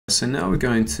So now we're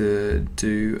going to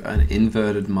do an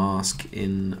inverted mask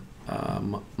in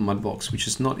Mudbox, which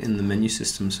is not in the menu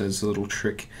system, so there's a little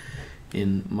trick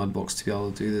in Mudbox to be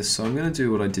able to do this. So I'm going to do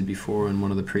what I did before in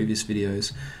one of the previous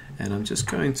videos, and I'm just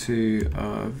going to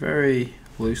very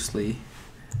loosely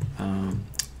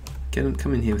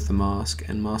come in here with the mask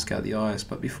and mask out the eyes.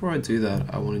 But before I do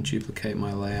that, I want to duplicate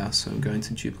my layer, so I'm going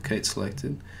to duplicate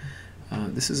selected.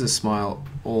 This is a smile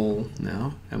all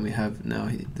now, and we have now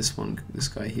this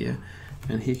guy here,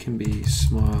 and he can be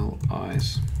smile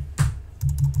eyes.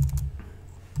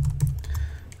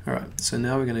 Alright, so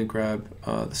now we're going to grab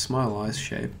the smile eyes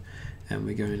shape, and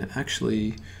we're going to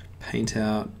actually paint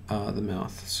out the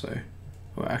mouth. So,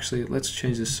 or actually, let's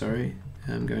change this, sorry.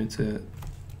 I'm going to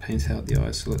paint out the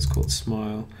eyes, so let's call it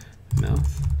smile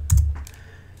mouth.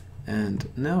 And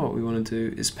now what we want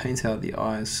to do is paint out the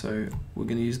eyes, so we're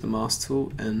going to use the mask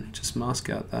tool and just mask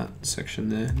out that section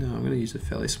there. Now I'm going to use a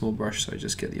fairly small brush, so I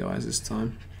just get the eyes this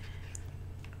time.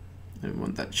 I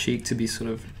want that cheek to be sort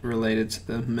of related to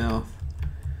the mouth,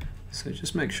 so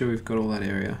just make sure we've got all that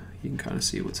area. You can kind of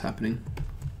see what's happening.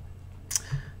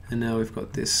 And now we've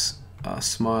got this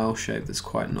smile shape that's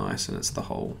quite nice, and it's the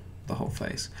whole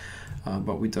face,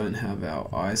 but we don't have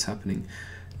our eyes happening.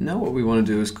 Now what we want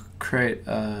to do is create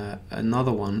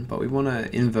another one, but we want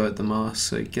to invert the mask,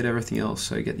 so get everything else,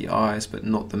 so get the eyes but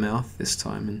not the mouth this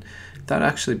time, and that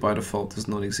actually by default does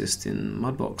not exist in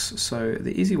Mudbox. So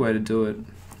the easy way to do it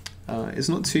is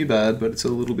not too bad, but it's a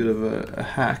little bit of a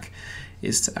hack,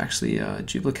 is to actually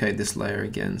duplicate this layer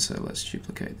again. So let's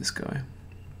duplicate this guy,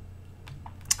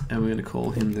 and we're going to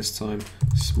call him this time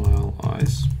smile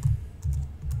eyes.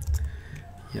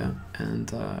 Yeah,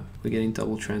 and we're getting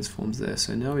double transforms there.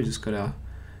 So now we just got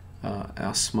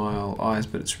our smile eyes,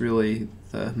 but it's really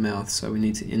the mouth, so we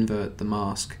need to invert the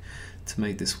mask to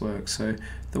make this work. So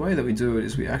the way that we do it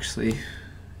is we actually,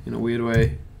 in a weird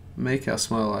way, make our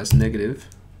smile eyes negative,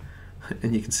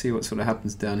 and you can see what sort of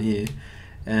happens down here.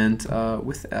 And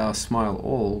with our smile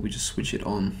all, we just switch it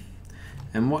on.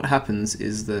 And what happens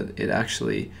is that it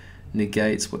actually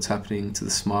negates what's happening to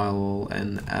the smile all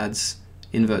and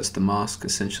inverts the mask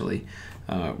essentially,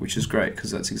 which is great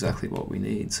because that's exactly what we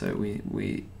need. So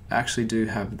we actually do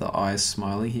have the eyes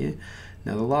smiling here.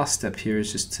 Now the last step here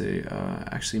is just to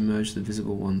actually merge the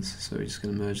visible ones. So we're just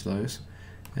going to merge those,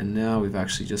 and now we've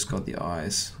actually just got the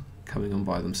eyes coming on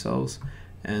by themselves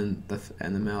and the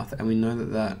mouth, and we know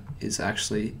that that is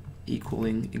actually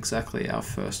equaling exactly our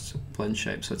first blend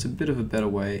shape. So it's a bit of a better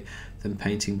way than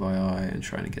painting by eye and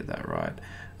trying to get that right.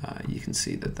 You can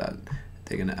see that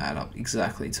they're going to add up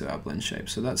exactly to our blend shape.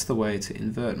 So that's the way to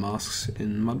invert masks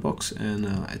in Mudbox, and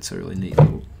it's a really neat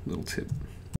little tip.